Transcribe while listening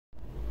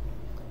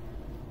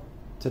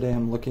Today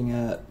I'm looking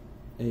at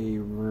a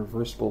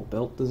reversible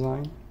belt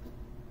design.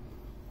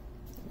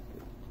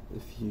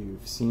 If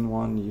you've seen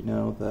one, you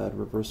know that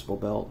reversible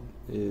belt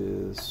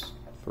is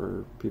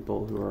for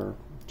people who are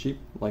cheap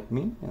like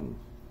me and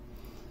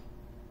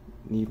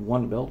need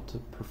one belt to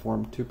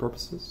perform two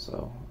purposes.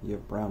 So you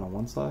have brown on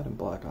one side and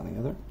black on the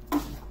other.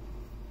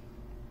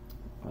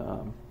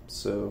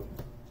 So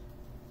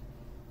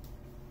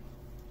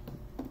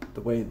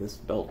the way this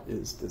belt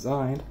is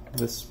designed,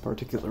 this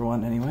particular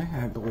one anyway,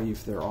 I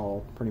believe they're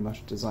all pretty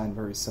much designed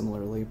very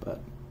similarly, but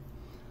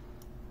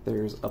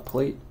there's a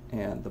plate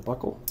and the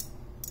buckle,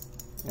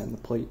 and the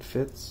plate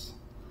fits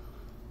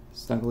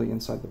snugly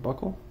inside the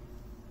buckle,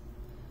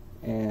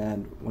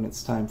 and when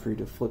it's time for you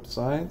to flip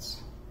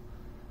sides,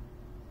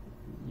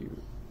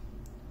 you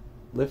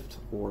lift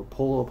or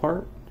pull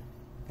apart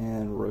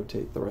and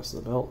rotate the rest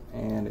of the belt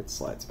and it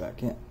slides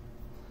back in.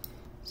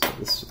 So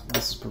this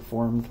is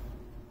performed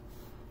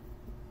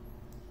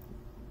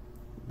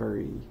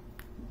very,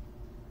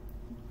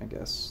 I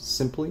guess,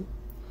 simply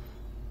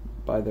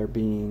by there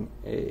being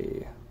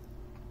a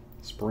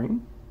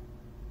spring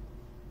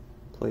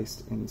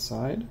placed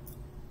inside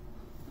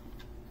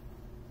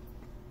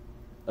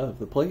of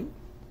the plate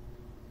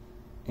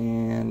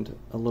and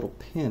a little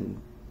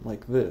pin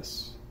like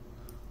this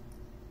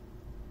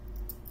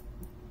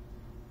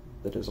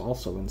that is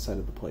also inside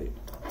of the plate.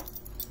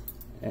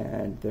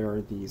 And there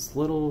are these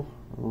little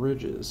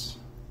ridges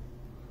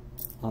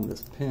on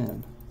this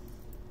pin.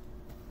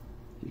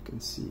 You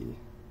can see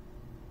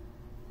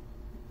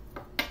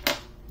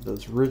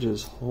those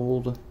ridges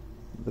hold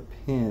the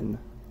pin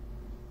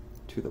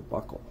to the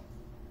buckle.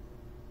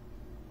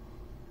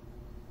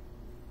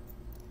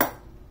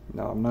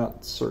 Now I'm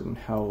not certain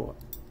how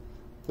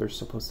they're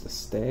supposed to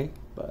stay,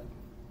 but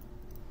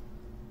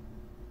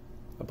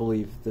I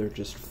believe they're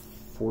just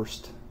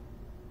forced,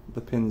 the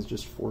pin's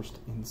just forced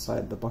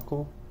inside the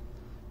buckle,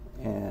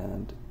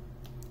 and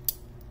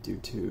due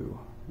to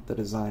the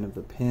design of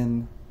the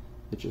pin,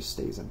 it just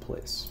stays in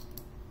place.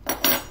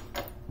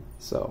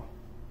 So,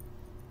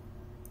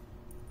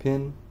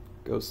 pin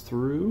goes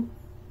through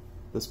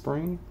the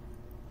spring,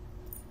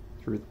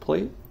 through the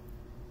plate,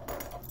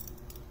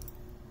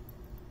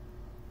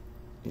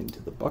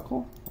 into the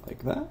buckle,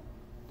 like that.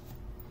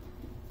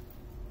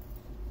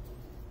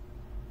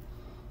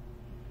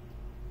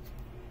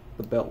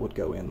 The belt would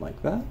go in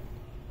like that.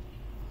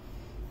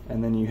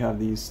 And then you have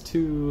these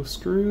two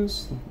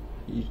screws.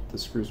 The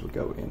screws would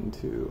go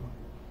into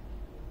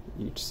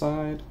each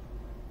side,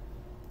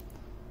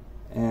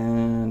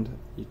 and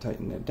you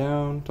tighten it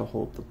down to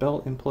hold the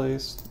belt in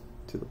place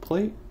to the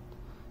plate,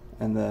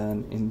 and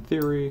then in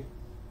theory,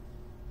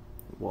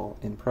 well,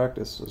 in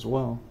practice as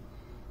well,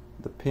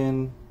 the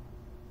pin,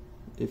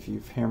 if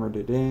you've hammered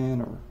it in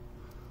or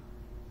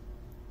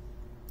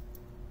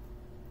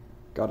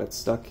got it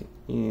stuck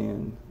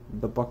in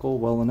the buckle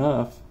well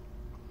enough,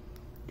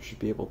 you should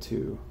be able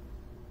to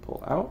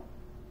pull out,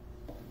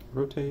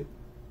 rotate,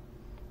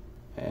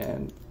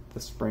 and the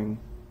spring,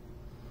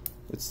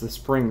 it's the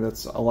spring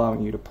that's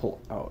allowing you to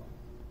pull out,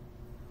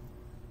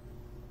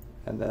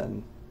 and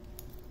then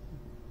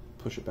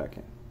push it back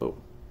in. Boom.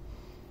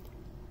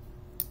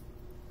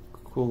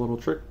 Cool little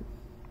trick.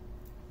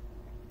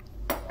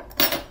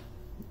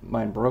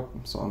 Mine broke,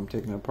 so I'm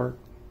taking it apart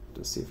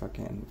to see if I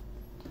can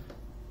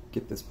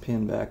get this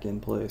pin back in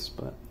place,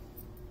 but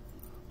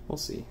we'll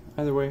see.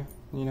 Either way,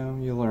 you know,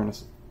 you learn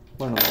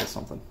a little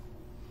something.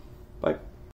 Bye.